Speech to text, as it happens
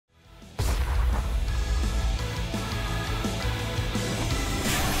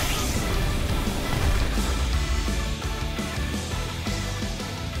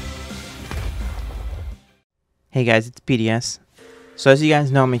Hey guys, it's PDS. So as you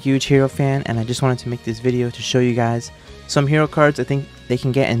guys know, I'm a huge hero fan, and I just wanted to make this video to show you guys some hero cards I think they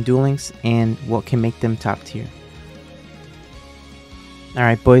can get in Duel Links and what can make them top tier.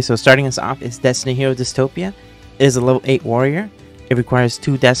 Alright boys, so starting us off is Destiny Hero Dystopia. It is a level 8 warrior. It requires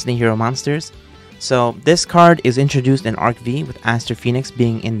 2 Destiny Hero monsters. So this card is introduced in Arc V with Aster Phoenix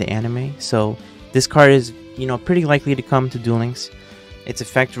being in the anime. So this card is, pretty likely to come to Duel Links. Its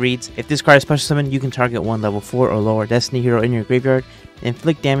effect reads, if this card is special summoned, you can target one level 4 or lower Destiny Hero in your graveyard and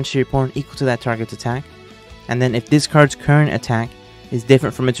inflict damage to your opponent equal to that target's attack. And then if this card's current attack is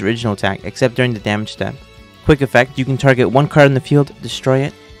different from its original attack, except during the damage step. Quick effect, you can target one card in the field, destroy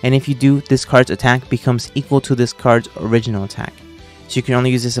it, and if you do, this card's attack becomes equal to this card's original attack. So you can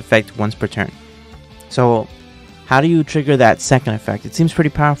only use this effect once per turn. So how do you trigger that second effect? It seems pretty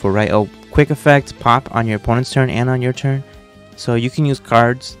powerful, right? Oh, quick effect, pop on your opponent's turn and on your turn. So you can use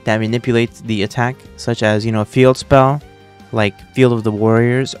cards that manipulate the attack, such as, a field spell, like Field of the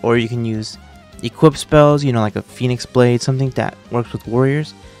Warriors, or you can use equip spells, like a Phoenix Blade, something that works with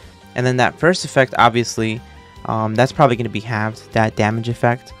warriors. And then that first effect, obviously, that's probably going to be halved, that damage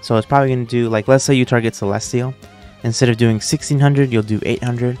effect. So it's probably going to do, like, let's say you target Celestial. Instead of doing 1600, you'll do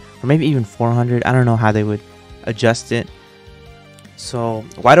 800, or maybe even 400. I don't know how they would adjust it. So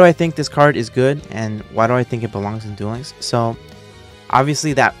why do I think this card is good, and why do I think it belongs in Duel Links? So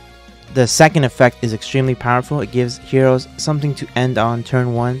obviously the second effect is extremely powerful. It gives heroes something to end on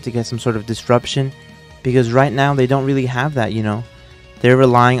turn 1 to get some sort of disruption, because right now they don't really have that. They're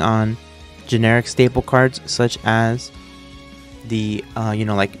relying on generic staple cards such as the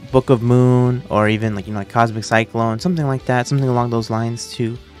like Book of Moon, or even like Cosmic Cyclone, something like that, something along those lines,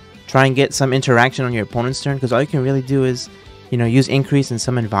 to try and get some interaction on your opponent's turn, because all you can really do is use increase and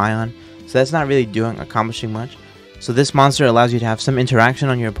summon Vion. So that's not really accomplishing much. So this monster allows you to have some interaction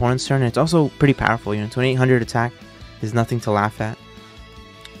on your opponent's turn, and it's also pretty powerful. 2800 attack is nothing to laugh at.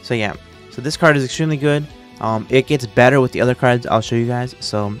 So yeah, so this card is extremely good. It gets better with the other cards I'll show you guys.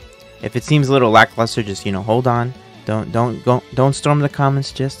 So if it seems a little lackluster, just hold on. Don't storm the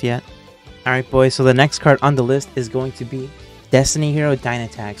comments just yet. Alright boys, so the next card on the list is going to be Destiny Hero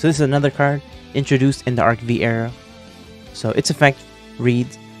Dynatag. So this is another card introduced in the Arc V era. So its effect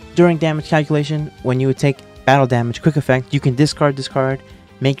reads, during damage calculation, when you would take battle damage, quick effect, you can discard this card,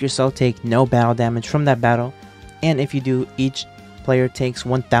 make yourself take no battle damage from that battle, and if you do, each player takes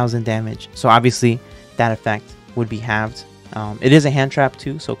 1000 damage. So obviously that effect would be halved. It is a hand trap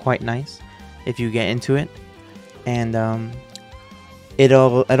too, so quite nice if you get into it, and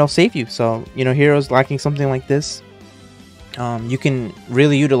it'll save you. So heroes lacking something like this, you can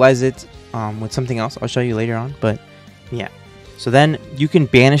really utilize it with something else I'll show you later on. But yeah, so then you can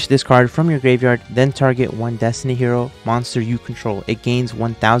banish this card from your graveyard, then target one Destiny Hero monster you control. It gains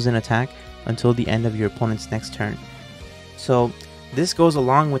 1000 attack until the end of your opponent's next turn. So this goes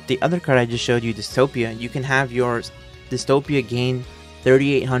along with the other card I just showed you, Dystopia. You can have your Dystopia gain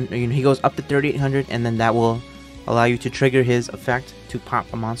 3800, he goes up to 3800, and then that will allow you to trigger his effect to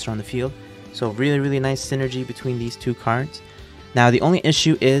pop a monster on the field. So really nice synergy between these two cards. Now the only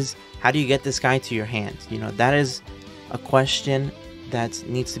issue is, how do you get this guy to your hand? That is a question that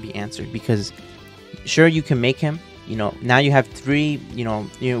needs to be answered, because sure, you can make him, now you have 3,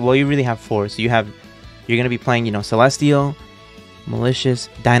 well, you really have 4. So you're going to be playing, Celestial, Malicious,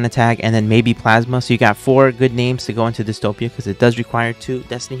 Dynatag, and then maybe Plasma. So you got 4 good names to go into Dystopia, because it does require 2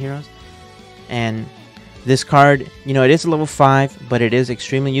 Destiny Heroes. And this card, it is a level 5, but it is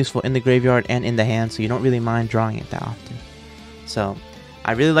extremely useful in the graveyard and in the hand, so you don't really mind drawing it that often. So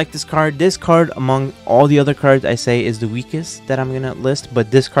I really like this card. This card, among all the other cards I say, is the weakest that I'm going to list,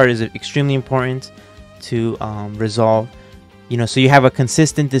 but this card is extremely important to resolve, so you have a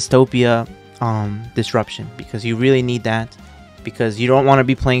consistent Dystopia disruption, because you really need that, because you don't want to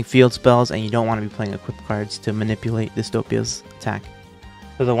be playing field spells, and you don't want to be playing equip cards to manipulate Dystopia's attack.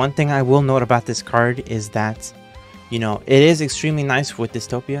 So the one thing I will note about this card is that, it is extremely nice with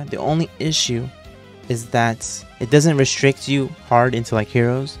Dystopia. The only issue is that it doesn't restrict you hard into like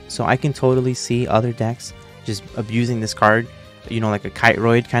heroes. So I can totally see other decks just abusing this card, like a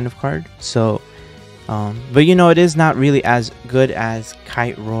Kiteroid kind of card. So but it is not really as good as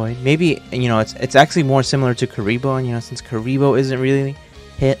Kiteroid. Maybe it's actually more similar to Karibo, and since Karibo isn't really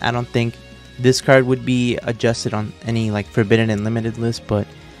hit, I don't think this card would be adjusted on any like forbidden and limited list. But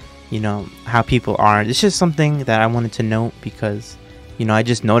how people are, it's just something that I wanted to note, because I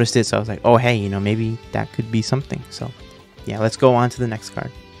just noticed it, so I was like, oh hey, maybe that could be something. So yeah, let's go on to the next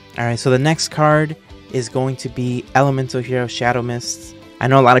card. Alright, so the next card is going to be Elemental Hero Shadow Mist. I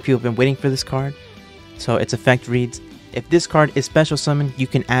know a lot of people have been waiting for this card. So its effect reads, if this card is special summoned, you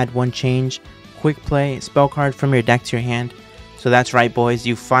can add one change quick play spell card from your deck to your hand. So that's right, boys,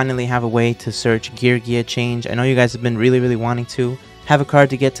 you finally have a way to search Yugioh change. I know you guys have been really wanting to have a card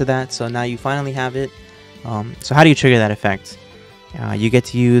to get to that, so now you finally have it. So how do you trigger that effect? You get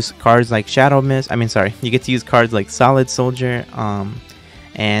to use cards like you get to use cards like Solid Soldier,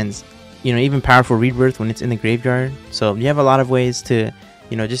 and even Powerful Rebirth when it's in the graveyard. So you have a lot of ways to,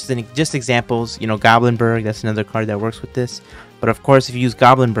 just examples. Goblinberg, that's another card that works with this. But of course, if you use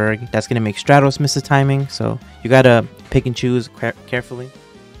Goblinberg, that's gonna make Stratos miss the timing. So you gotta pick and choose carefully.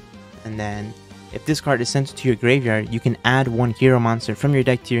 And then, if this card is sent to your graveyard, you can add one hero monster from your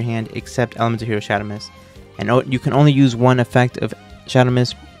deck to your hand, except Elemental Hero Shadow Mist. And you can only use one effect of Shadow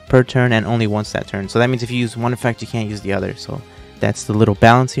Mist per turn, and only once that turn. So that means if you use one effect, you can't use the other. So that's the little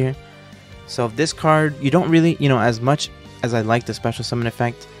balance here. So this card, you don't really, as much as I like the special summon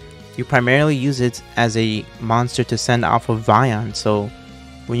effect, you primarily use it as a monster to send off of Vion. So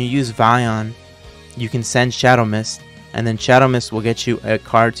when you use Vion, you can send Shadow Mist, and then Shadow Mist will get you a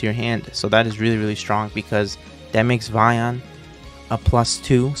card to your hand. So that is really strong, because that makes Vion a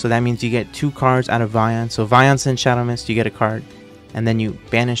 +2. So that means you get 2 cards out of Vion. So Vion sends Shadow Mist, you get a card, and then you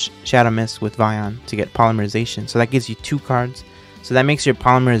banish Shadow Mist with Vion to get Polymerization. So that gives you 2 cards. So that makes your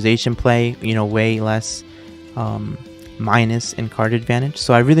Polymerization play, way less minus in card advantage.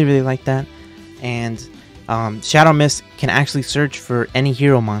 So I really like that. And Shadow Mist can actually search for any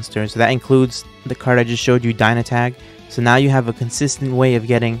hero monster. So that includes the card I just showed you, Dynatag. So now you have a consistent way of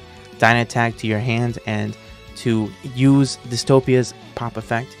getting Dynatag to your hand and to use Dystopia's pop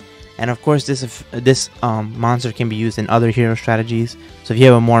effect. And of course, this monster can be used in other hero strategies. So if you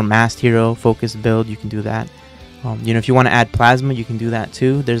have a more masked hero focused build, you can do that. If you want to add Plasma, you can do that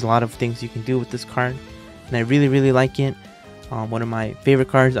too. There's a lot of things you can do with this card, and I really like it. One of my favorite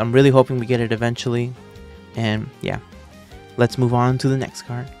cards. I'm really hoping we get it eventually. And yeah, let's move on to the next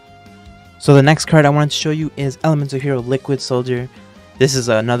card. So the next card I wanted to show you is Elemental Hero Liquid Soldier. This is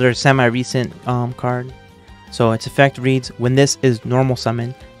another semi-recent card. So its effect reads, when this is normal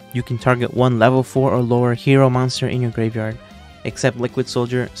summon, you can target one level 4 or lower hero monster in your graveyard, except Liquid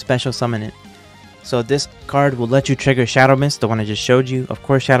Soldier, special summon it. So this card will let you trigger Shadow Mist, the one I just showed you. Of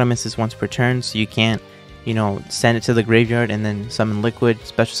course, Shadow Mist is once per turn, so you can't, send it to the graveyard and then summon Liquid,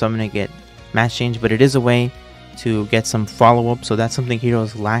 special summon it, get match change. But it is a way to get some follow-up, so that's something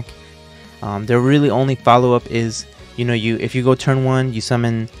heroes lack. Their really only follow-up is, if you go turn 1, you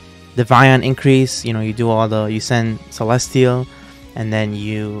summon the Vion increase, you do you send Celestial, and then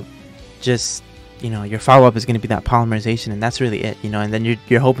you just, your follow-up is going to be that Polymerization, and that's really it, and then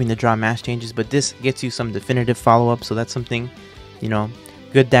you're hoping to draw match changes. But this gets you some definitive follow-up, so that's something,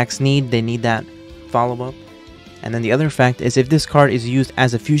 good decks need. They need that follow-up. And then the other effect is, if this card is used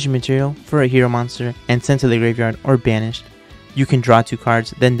as a fusion material for a hero monster and sent to the graveyard or banished, you can draw 2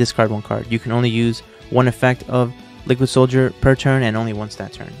 cards, then discard 1 card. You can only use one effect of Liquid Soldier per turn, and only once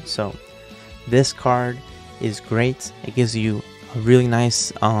that turn. So this card is great. It gives you a really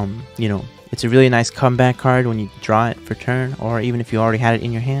nice, it's a really nice comeback card when you draw it for turn, or even if you already had it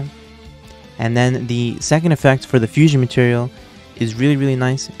in your hand. And then the second effect for the fusion material is really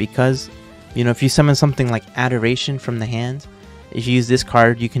nice, because if you summon something like Adoration from the hand, if you use this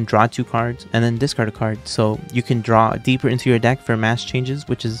card, you can draw 2 cards and then discard a card. So you can draw deeper into your deck for mass changes,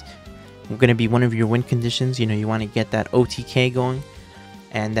 which is going to be one of your win conditions. You want to get that OTK going.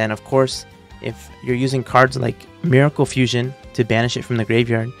 And then of course, if you're using cards like Miracle Fusion to banish it from the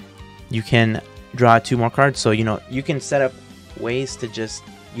graveyard, you can draw 2 more cards. So you can set up ways to just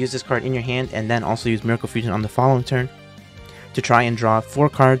use this card in your hand and then also use Miracle Fusion on the following turn to try and draw 4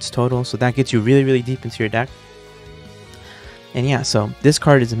 cards total. So that gets you really deep into your deck. And yeah, so this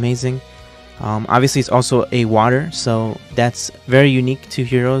card is amazing. Obviously it's also a water, so that's very unique to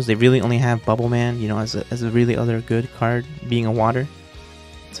heroes. They really only have Bubble Man, as a really other good card, being a water.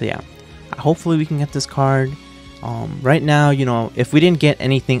 So yeah, hopefully we can get this card. Right now, if we didn't get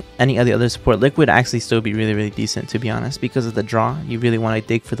any of the other support, Liquid actually still be really decent, to be honest, because of the draw. You really want to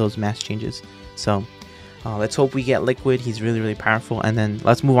dig for those mass changes. So let's hope we get Liquid. He's really powerful. And then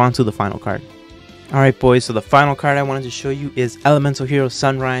let's move on to the final card. Alright boys, so the final card I wanted to show you is Elemental Hero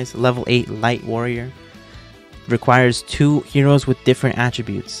Sunrise, level 8 Light Warrior. Requires 2 heroes with different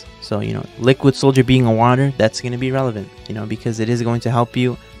attributes. So, Liquid Soldier being a water, that's going to be relevant, because it is going to help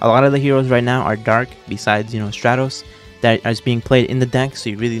you. A lot of the heroes right now are dark, besides, Stratos, that is being played in the deck,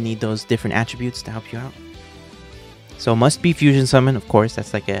 so you really need those different attributes to help you out. So, must be Fusion Summon, of course,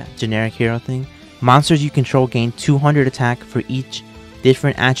 that's like a generic hero thing. Monsters you control gain 200 attack for each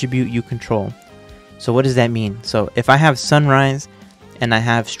different attribute you control. So what does that mean? So if I have Sunrise and I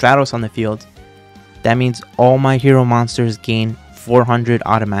have Stratos on the field, that means all my hero monsters gain 400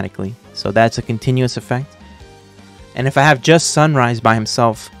 automatically. So that's a continuous effect. And if I have just Sunrise by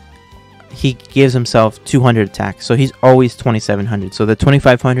himself, he gives himself 200 attack. So he's always 2700. So the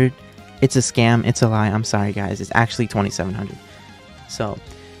 2500, it's a scam. It's a lie. I'm sorry, guys. It's actually 2700. So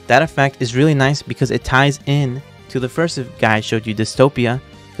that effect is really nice because it ties in to the first guy I showed you, Dystopia.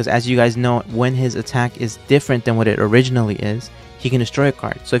 Because as you guys know, when his attack is different than what it originally is, he can destroy a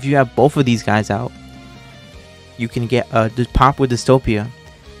card. So if you have both of these guys out, you can get a pop with Dystopia.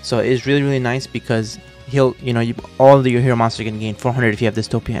 So it is really, really nice because he'll, all of your hero monsters are going to gain 400 if you have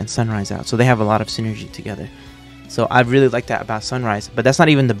Dystopia and Sunrise out. So they have a lot of synergy together. So I really like that about Sunrise. But that's not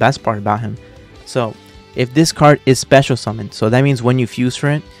even the best part about him. So if this card is special summoned, so that means when you fuse for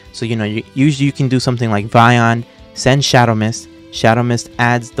it, so usually you can do something like Vion, send Shadow Mist. Shadow Mist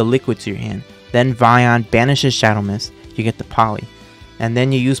adds the liquid to your hand. Then Vion banishes Shadow Mist. You get the Poly. And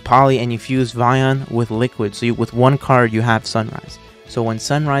then you use Poly and you fuse Vion with liquid. So with one card you have Sunrise. So when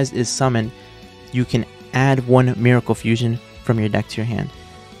Sunrise is summoned, you can add one Miracle Fusion from your deck to your hand.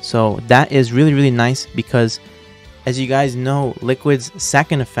 So that is really, really nice because as you guys know, Liquid's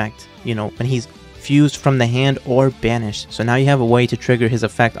second effect, when he's fused from the hand or banished. So now you have a way to trigger his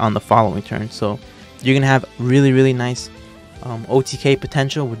effect on the following turn. So you're going to have really, really nice OTK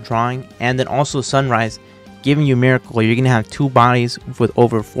potential with drawing. And then also Sunrise giving you Miracle. You're going to have two bodies with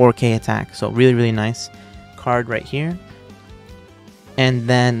over 4k attack. So really, really nice card right here. And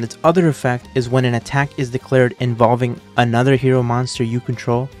then its other effect is when an attack is declared involving another hero monster you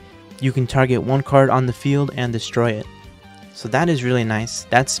control, you can target one card on the field and destroy it. So that is really nice.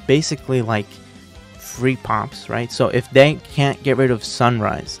 That's basically like free pops, right? So if they can't get rid of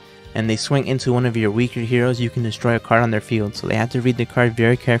Sunrise and they swing into one of your weaker heroes, you can destroy a card on their field. So they have to read the card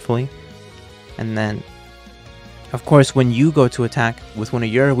very carefully. And then, of course, when you go to attack with one of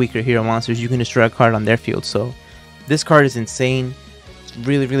your weaker hero monsters, you can destroy a card on their field. So this card is insane. It's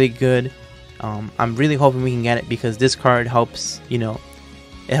really, really good. I'm really hoping we can get it because this card helps, it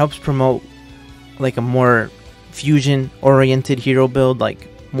helps promote like a more fusion-oriented hero build, like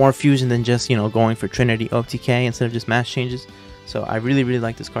more fusion than just, going for Trinity OTK instead of just mass changes. So I really, really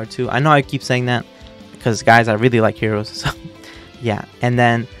like this card too. I know I keep saying that because, guys, I really like heroes. So yeah, and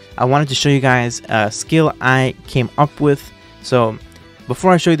then I wanted to show you guys a skill I came up with. So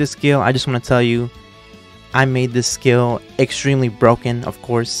before I show you the skill, I just want to tell you I made this skill extremely broken, of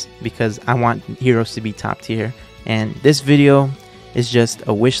course, because I want heroes to be top tier. And this video is just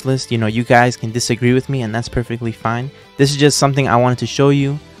a wish list. You guys can disagree with me and that's perfectly fine. This is just something I wanted to show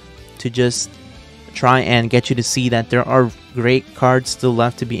you to just try and get you to see that there are great cards still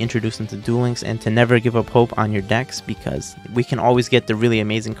left to be introduced into Duel Links, and to never give up hope on your decks, because we can always get the really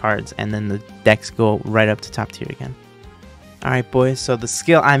amazing cards and then the decks go right up to top tier again. Alright boys, so the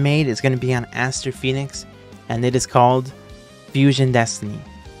skill I made is going to be on Aster Phoenix, and it is called Fusion Destiny.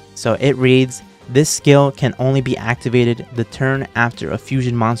 So it reads, this skill can only be activated the turn after a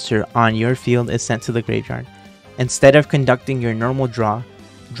fusion monster on your field is sent to the graveyard. Instead of conducting your normal draw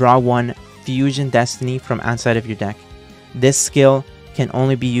one Fusion Destiny from outside of your deck. This skill can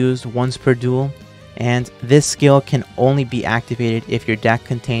only be used once per duel, and this skill can only be activated if your deck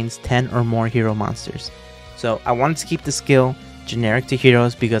contains 10 or more hero monsters. So I wanted to keep the skill generic to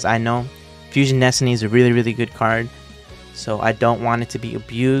heroes because I know Fusion Destiny is a really, really good card, so I don't want it to be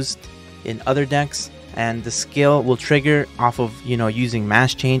abused in other decks. And the skill will trigger off of, using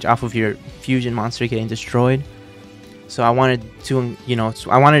mass change off of your fusion monster getting destroyed. So I wanted to,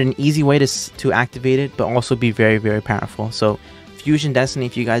 I wanted an easy way to activate it, but also be very, very powerful. So Fusion Destiny,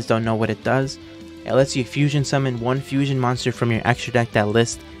 if you guys don't know what it does, it lets you fusion summon one fusion monster from your extra deck that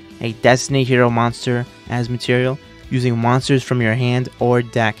lists a Destiny hero monster as material using monsters from your hand or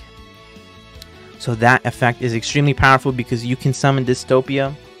deck. So that effect is extremely powerful because you can summon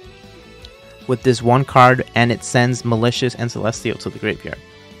Dystopia with this one card and it sends Malicious and Celestial to the graveyard.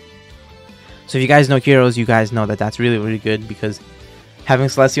 So if you guys know heroes, you guys know that that's really, really good because having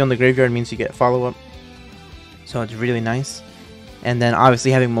Celestial in the graveyard means you get follow-up. So it's really nice. And then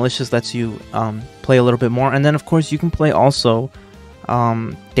obviously having Malicious lets you play a little bit more. And then of course you can play also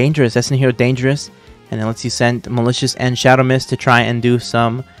Dangerous, Destiny Hero Dangerous. And it lets you send Malicious and Shadow Mist to try and do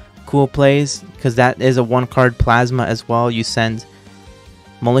some cool plays, because that is a one card plasma as well. You send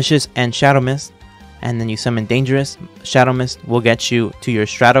Malicious and Shadow Mist, and then you summon Dangerous. Shadow Mist will get you to your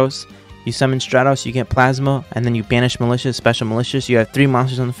Stratos. You summon Stratos, you get Plasma, and then you banish Malicious, Special Malicious. You have 3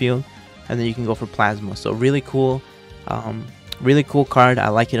 monsters on the field, and then you can go for Plasma. So really cool card. I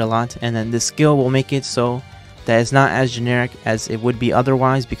like it a lot. And then this skill will make it so that it's not as generic as it would be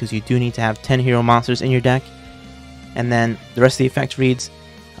otherwise, because you do need to have 10 hero monsters in your deck. And then the rest of the effect reads,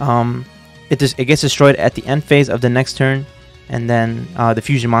 it gets destroyed at the end phase of the next turn, and then the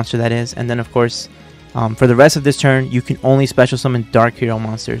fusion monster, that is. And then of course, for the rest of this turn, you can only special summon dark hero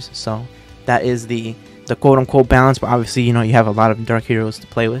monsters. So that is the quote-unquote balance, but obviously, you know, you have a lot of dark heroes to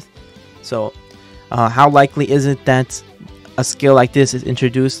play with. So how likely is it that a skill like this is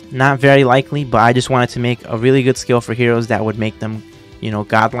introduced? Not very likely, but I just wanted to make a really good skill for heroes that would make them, you know,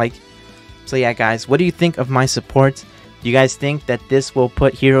 godlike. So yeah, guys, what do you think of my support? Do you guys think that this will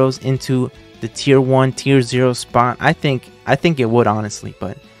put heroes into the tier 1, tier 0 spot? I think it would, honestly,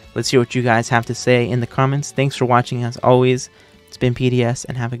 but let's hear what you guys have to say in the comments. Thanks for watching as always. It's been PDS,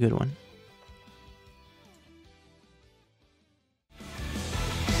 and have a good one.